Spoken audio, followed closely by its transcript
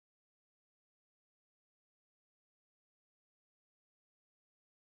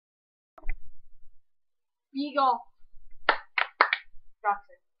Beagle.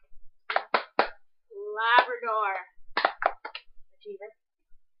 Dachshund. Labrador. Retriever.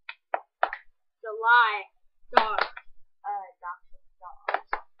 Delay. Dog. Dachshund. Dog.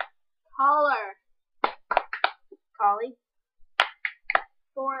 Collar. Collie.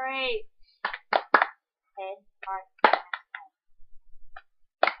 4-H. Head. Heart.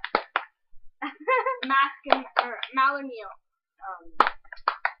 Malamute.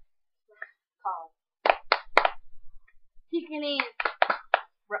 Collie. Pekingese.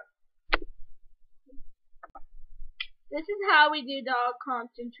 This is how we do dog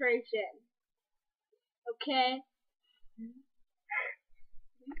concentration. Okay?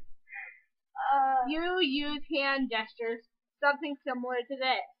 You use hand gestures, something similar to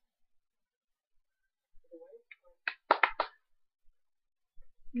this.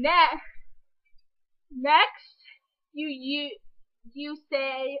 Next, you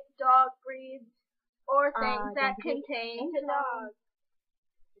say dog breeds or things that contain dog.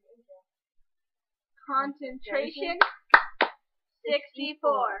 Concentration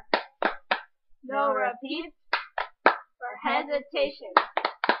 64. No repeats or hesitation.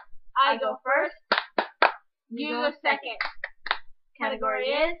 I go first, you go second. Category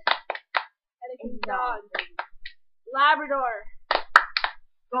is dog. Labrador.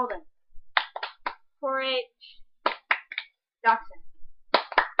 Golden. 4-H. Dachshund.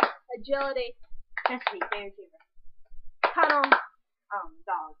 Agility. Custody. Bay Retriever. Tunnel.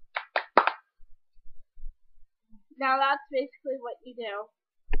 Dog. Now that's basically what you do.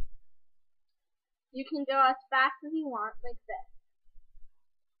 You can go as fast as you want, like this.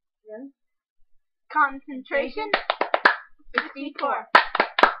 Really? Concentration 64.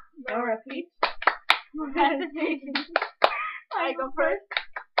 No repeats. No hesitation. I go first.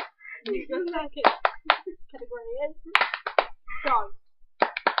 You go second. Category is dog.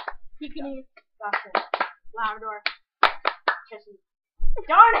 Pekingese. Dachshund. Labrador. Chestnut.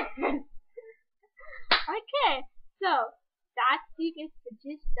 Darn it! Okay, so that's you get the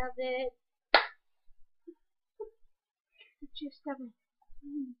gist of it. The gist of it.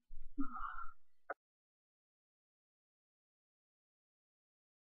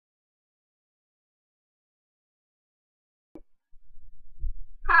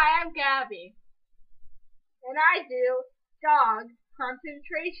 Hi, I'm Gabby, and I do dog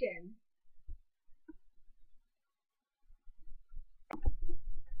concentration.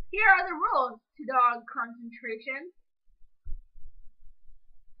 Here are the rules to dog concentration.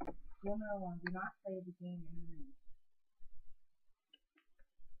 Rule number 1, do not play the game in the room.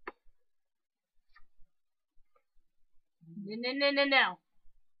 No.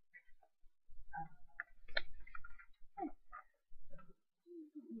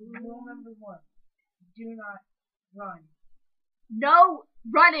 Rule number 1, do not run. No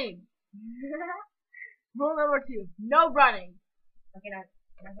running. Rule number 2, no running. Okay, now,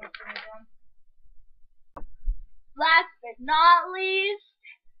 can I get it down? Last but not least,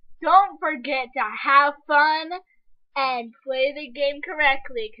 don't forget to have fun and play the game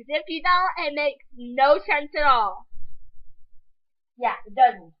correctly, because if you don't, it makes no sense at all. Yeah, it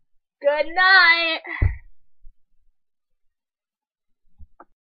doesn't. Good night.